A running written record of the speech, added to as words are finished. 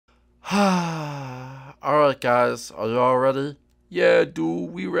Alright guys, are you all ready? Yeah,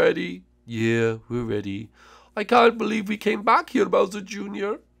 dude, we ready. Yeah, we're ready. I can't believe we came back here, Bowser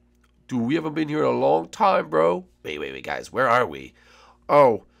Jr. Dude, we haven't been here in a long time, bro. Wait, guys, where are we?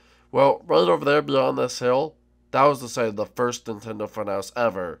 Oh, well, right over there beyond this hill, that was the site of the first Nintendo Funhouse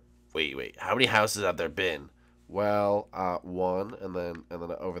ever. Wait, how many houses have there been? Well, one, and then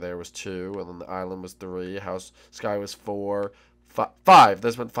over there was two, and then the island was three, House Sky was four, five.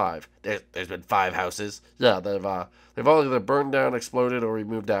 There's been five. There's been five houses. Yeah, they've all either burned down, exploded, or we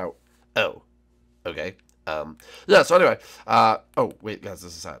moved out. Oh, okay. Yeah. So anyway, oh wait, guys,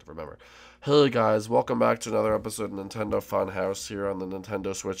 this is sad. Remember. Hey guys, welcome back to another episode of Nintendo Funhouse here on the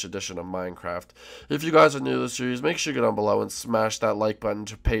Nintendo Switch edition of Minecraft. If you guys are new to the series, make sure you go down below and smash that like button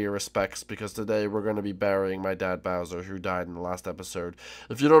to pay your respects, because today we're going to be burying my dad Bowser, who died in the last episode.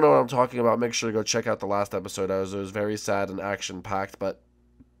 If you don't know what I'm talking about, make sure to go check out the last episode, as it was very sad and action-packed, but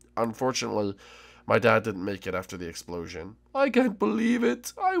unfortunately, my dad didn't make it after the explosion. I can't believe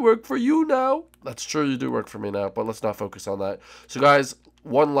it. I work for you now. That's true, you do work for me now, but let's not focus on that. So guys,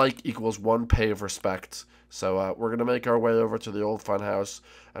 one like equals one pay of respect. So we're going to make our way over to the old funhouse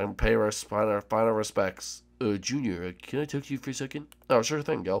and pay our final respects. Junior, can I talk to you for a second? Oh, sure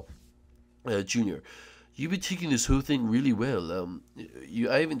thing, Gil. Junior, you've been taking this whole thing really well.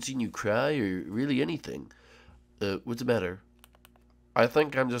 I haven't seen you cry or really anything. What's the matter? I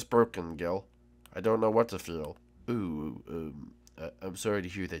think I'm just broken, Gil. I don't know what to feel. Ooh, I'm sorry to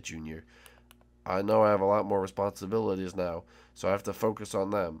hear that, Junior. I know I have a lot more responsibilities now, so I have to focus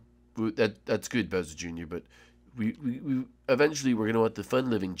on them. That's good, Bowser Jr., but we eventually we're going to want the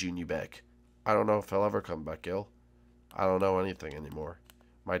fun-living Junior back. I don't know if he'll ever come back, Gil. I don't know anything anymore.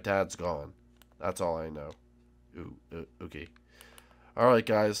 My dad's gone. That's all I know. Ooh, okay. Alright,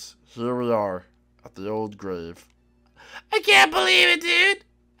 guys. Here we are at the old grave. I can't believe it, dude!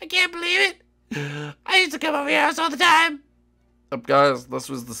 I can't believe it! I used to come over your house all the time. Up, guys, this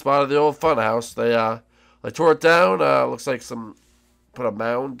was the spot of the old fun house. They tore it down. Looks like put a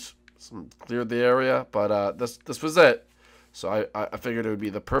mound, cleared the area, but this was it. So I figured it would be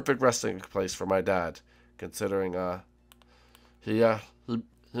the perfect resting place for my dad, considering he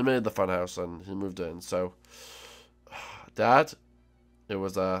made the fun house and he moved in. So, Dad, it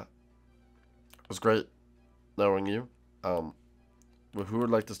was great knowing you. Who would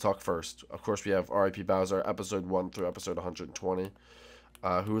like to talk first? Of course, we have R.I.P. Bowser, episode 1 through episode 120.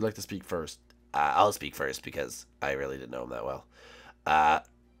 Who would like to speak first? I'll speak first because I really didn't know him that well.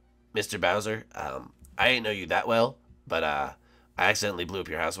 Mr. Bowser, I didn't know you that well, but I accidentally blew up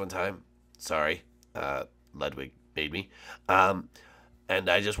your house one time. Sorry. Ludwig made me. And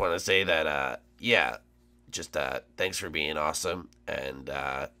I just want to say that, yeah, just thanks for being awesome, and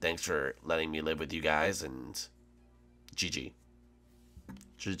thanks for letting me live with you guys, and GG.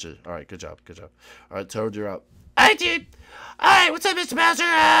 GG. Alright, good job. Alright, Toad, you're up. Alright, dude. Alright, what's up, Mr. Bowser?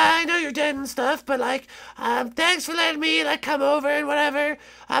 I know you're dead and stuff, but, thanks for letting me, come over and whatever.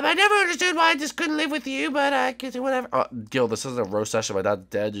 I never understood why I just couldn't live with you, but, whatever. Gil, this isn't a roast session. My dad's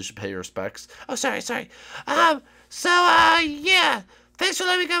dead. You should pay your respects. Oh, sorry. Yeah. Thanks for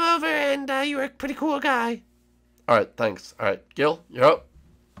letting me come over, and, you were a pretty cool guy. Alright, thanks. Alright, Gil, you're up.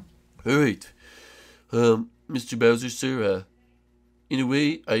 Alright. Mr. Bowser, sir, in a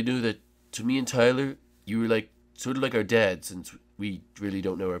way, I know that to me and Tyler, you were sort of like our dad, since we really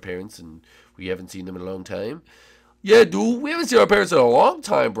don't know our parents and we haven't seen them in a long time. Yeah, dude, we haven't seen our parents in a long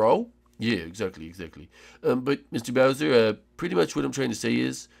time, bro. Yeah, exactly. But Mr. Bowser, pretty much what I'm trying to say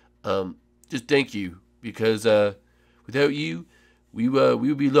is, just thank you, because without you, we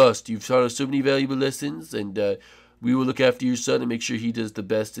would be lost. You've taught us so many valuable lessons, and we will look after your son and make sure he does the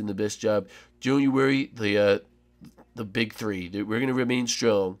best job. Don't you worry, the big three. We're going to remain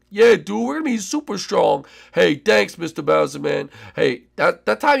strong. Yeah, dude, we're going to be super strong. Hey, thanks, Mr. Bowser, man. Hey,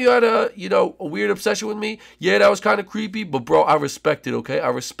 that time you had a weird obsession with me, yeah, that was kind of creepy, but, bro, I respect it, okay? I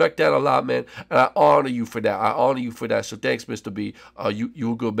respect that a lot, man, and I honor you for that. So thanks, Mr. B.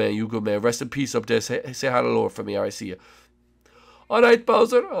 You a good man. Rest in peace up there. Say hi to Lord for me. All right, see ya. All right,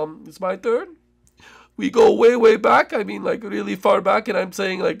 Bowser, it's my turn. We go way back. I mean, really far back, and I'm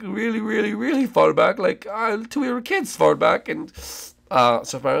saying really far back, till we were kids far back. And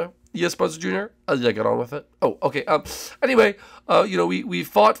so yes, Bowser Jr. Yeah, get on with it. Oh, okay. Anyway, we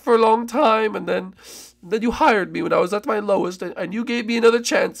fought for a long time, and then you hired me when I was at my lowest, and you gave me another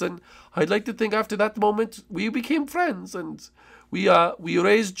chance. And I'd like to think after that moment we became friends, and we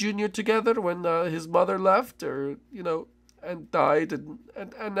raised Junior together when his mother left, and died,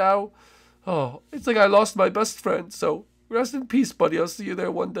 and now. Oh, it's like I lost my best friend, so rest in peace, buddy. I'll see you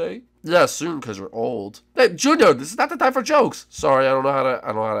there one day. Yeah, soon, because you're old. Hey, Junior, this is not the time for jokes. Sorry, I don't know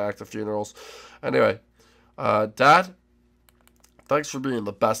how to act at funerals. Anyway, Dad, thanks for being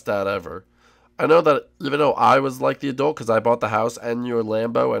the best dad ever. I know that even though I was like the adult because I bought the house and your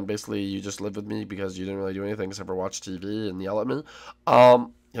Lambo, and basically you just lived with me because you didn't really do anything except for watch TV and yell at me.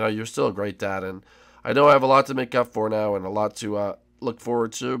 You're still a great dad, and I know I have a lot to make up for now and a lot to look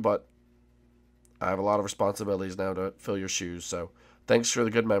forward to, but I have a lot of responsibilities now to fill your shoes. So thanks for the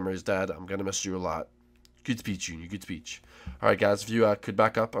good memories, Dad. I'm gonna miss you a lot. Good speech, Junior. Good speech. All right, guys, if you could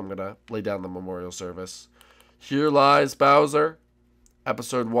back up, I'm gonna lay down the memorial service. Here lies Bowser.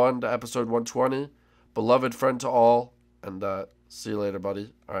 Episode 1 to episode 120. Beloved friend to all. And see you later,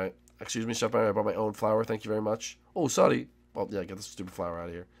 buddy. Alright. Excuse me, Chef Mary. I brought my own flour. Thank you very much. Oh, sorry. Well, yeah, get this stupid flour out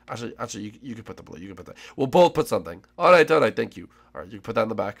of here. Actually, you can put the blue. You can put that. We'll both put something. Alright. Thank you. Alright, you can put that in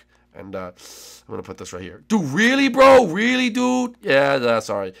the back. And I'm going to put this right here. Dude, really, bro? Really, dude? Yeah,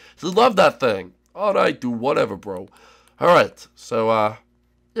 sorry. You love that thing. Alright, dude. Whatever, bro. Alright. So,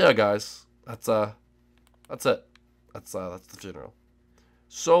 yeah, guys. That's it. That's the funeral.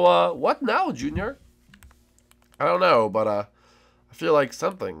 So, what now, Junior? I don't know, but, I feel like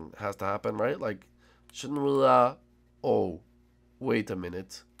something has to happen, right? Like, shouldn't we, oh, wait a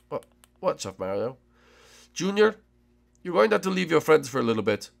minute. What, Chef Mario? Junior, you're going to have to leave your friends for a little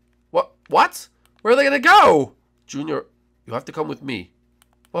bit. What? Where are they gonna go? Junior, you have to come with me.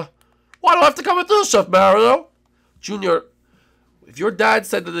 What? Why do I have to come with you, Chef Mario? Junior, if your dad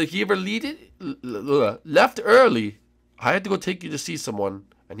said that he ever left early, I had to go take you to see someone,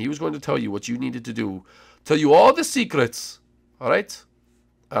 and he was going to tell you what you needed to do. Tell you all the secrets. Alright?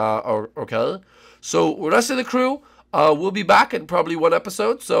 Okay. So, the rest of the crew, we'll be back in probably one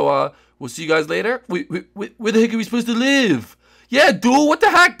episode, so, we'll see you guys later. Where the heck are we supposed to live? Yeah, dude, what the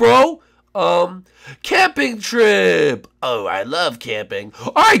heck, bro? Camping trip. Oh, I love camping.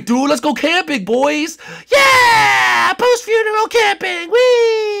 Alright, dude, let's go camping, boys. Yeah! Post-funeral camping.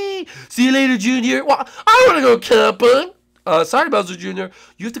 Whee! See you later, Junior. Well, I want to go camping. Sorry, Bowser Jr.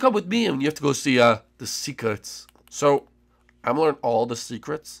 You have to come with me and you have to go see, the secrets. So, I'm gonna learn all the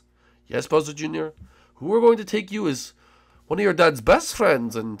secrets. Yes, Bowser Jr. Who we're going to take you is one of your dad's best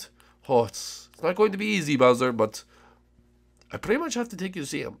friends, and, oh, it's not going to be easy, Bowser, but I pretty much have to take you to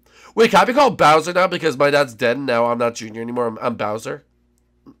see him. Wait, can I be called Bowser now because my dad's dead and now I'm not Junior anymore? I'm Bowser?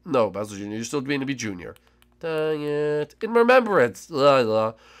 No, Bowser Jr., you're still going to be Junior. Dang it. In remembrance.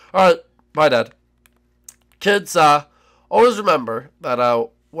 Alright, bye, Dad. Kids, always remember that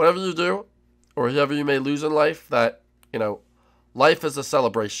whatever you do, or whoever you may lose in life, that, life is a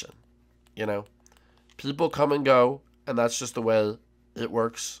celebration. People come and go, and that's just the way it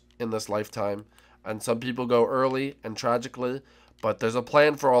works in this lifetime. And some people go early and tragically, but there's a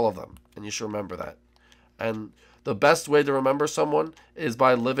plan for all of them, and you should remember that. And the best way to remember someone is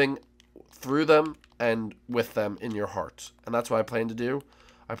by living through them and with them in your heart. And that's what I plan to do.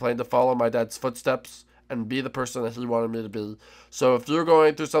 I plan to follow my dad's footsteps and be the person that he wanted me to be. So if you're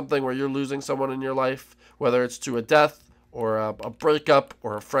going through something where you're losing someone in your life, whether it's to a death or a breakup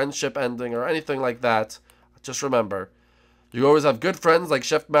or a friendship ending or anything like that, just remember, you always have good friends like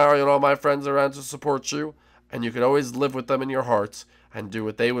Chef Mario and all my friends around to support you, and you can always live with them in your heart and do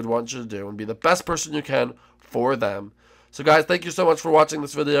what they would want you to do and be the best person you can for them. So guys, thank you so much for watching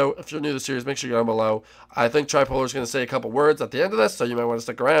this video. If you're new to the series, make sure you go down below. I think Tripolar is going to say a couple words at the end of this, so you might want to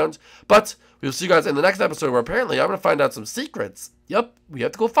stick around. But we'll see you guys in the next episode where apparently I'm going to find out some secrets. Yep, we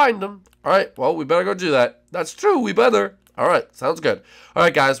have to go find them. Alright, well, we better go do that. That's true, we better. Alright, sounds good.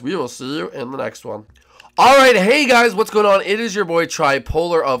 Alright guys, we will see you in the next one. Alright, hey guys, what's going on? It is your boy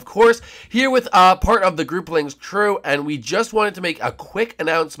Tripolar, of course, here with part of the Grouplings crew, and we just wanted to make a quick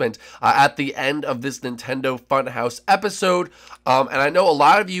announcement at the end of this Nintendo Funhouse episode. And I know a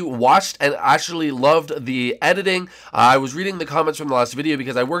lot of you watched and actually loved the editing. I was reading the comments from the last video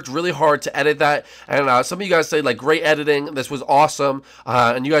because I worked really hard to edit that, and some of you guys say, like, great editing, this was awesome,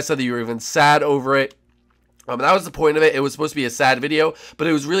 and you guys said that you were even sad over it. That was the point of it. It was supposed to be a sad video, but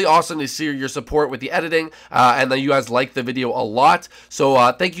it was really awesome to see your support with the editing, and that you guys liked the video a lot.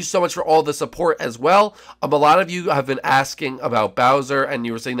 So thank you so much for all the support as well. A lot of you have been asking about Bowser, and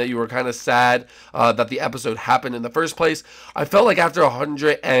you were saying that you were kind of sad that the episode happened in the first place. I felt like after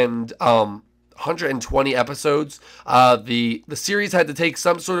 120 episodes, the series had to take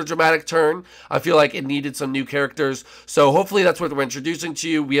some sort of dramatic turn. I feel like it needed some new characters, so hopefully that's what we're introducing to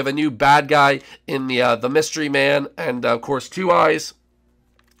you. We have a new bad guy in the Mystery Man, and of course Two Eyes.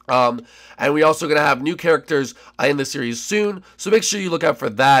 And we also going to have new characters in the series soon, so make sure you look out for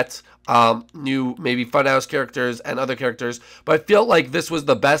that. new maybe Funhouse characters and other characters, but I felt like this was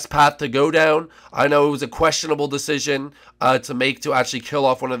the best path to go down. I know it was a questionable decision to make, to actually kill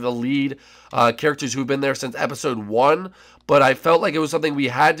off one of the lead characters who've been there since episode 1, but I felt like it was something we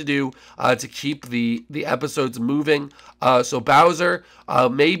had to do to keep the episodes moving. So Bowser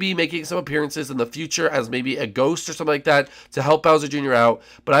maybe making some appearances in the future as maybe a ghost or something like that to help Bowser Jr. out.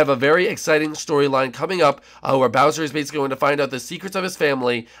 But I have a very exciting storyline coming up where Bowser is basically going to find out the secrets of his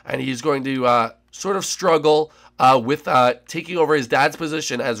family, and he's going to sort of struggle with taking over his dad's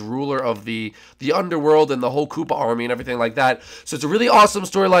position as ruler of the underworld and the whole Koopa army and everything like that. So it's a really awesome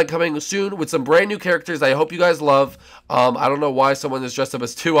storyline coming soon with some brand new characters I hope you guys love. I don't know why someone is dressed up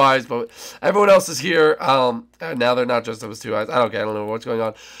as Two Eyes, but everyone else is here. And now they're not dressed up as Two Eyes. I don't know what's going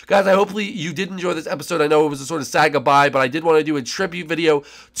on. Guys, hopefully you did enjoy this episode. I know it was a sort of sad goodbye, but I did want to do a tribute video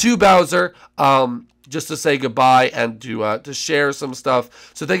to Bowser. Just to say goodbye and to share some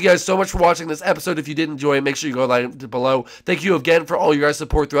stuff. So thank you guys so much for watching this episode. If you did enjoy it, make sure you go like below. Thank you again for all your guys'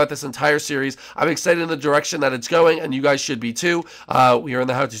 support throughout this entire series. I'm excited in the direction that it's going, and you guys should be too. We are in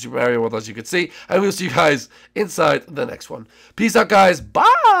the How to Super Mario World, as you can see, and we'll see you guys inside the next one. Peace out, guys.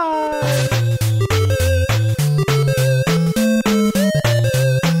 Bye!